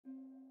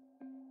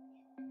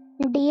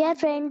Dear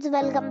friends,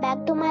 welcome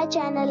back to my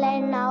channel,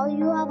 and now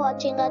you are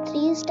watching a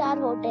 3-star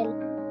hotel.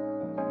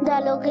 The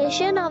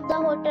location of the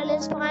hotel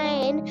is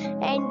fine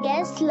and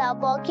guests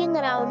love walking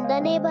around the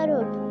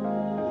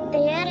neighborhood.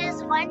 There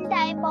is one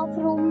type of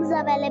rooms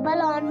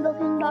available on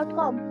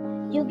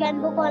booking.com. You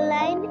can book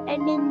online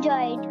and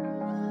enjoy it.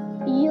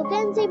 You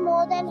can see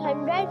more than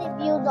 100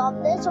 reviews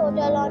of this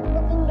hotel on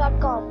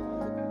booking.com.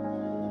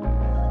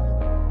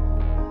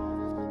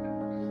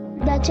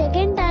 The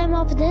check-in time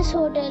of this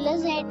hotel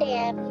is 8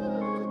 a.m.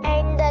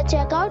 and the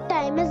checkout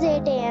time is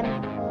 8 a.m.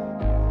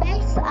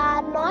 Pets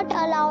are not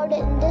allowed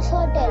in this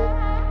hotel.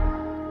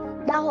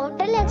 The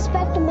hotel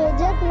accepts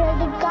major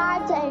credit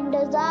cards and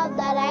reserves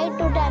the right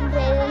to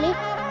temporarily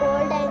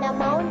hold an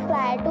amount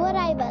prior to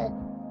arrival.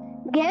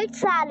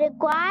 Guests are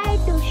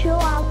required to show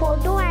a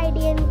photo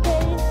ID and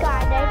credit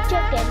card at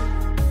check-in.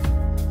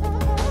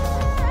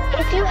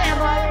 If you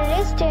have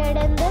already stayed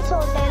in this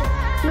hotel,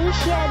 please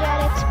share your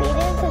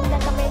experience in the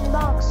comment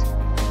box.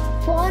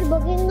 For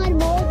booking or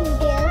more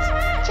details,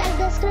 check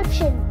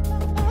description.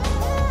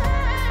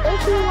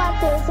 If you are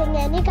facing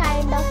any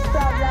kind of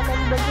problem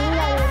in booking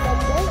a room in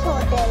this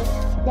hotel,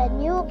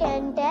 then you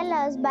can tell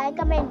us by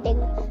commenting.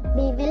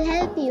 We will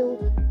help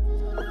you.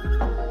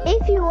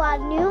 If you are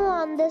new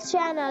on this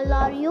channel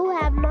or you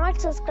have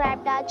not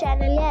subscribed our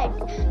channel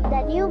yet,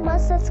 then you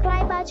must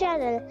subscribe our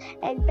channel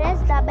and press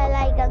the bell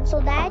icon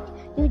so that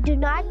you do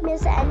not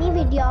miss any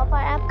video of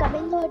our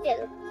upcoming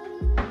hotel.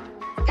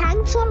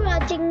 Thanks for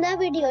watching the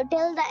video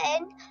till the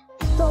end.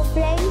 So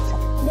friends,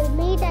 we'll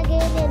meet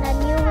again in a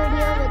new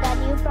video with a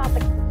new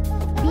property.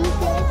 Be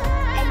safe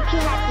and be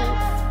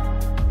happy.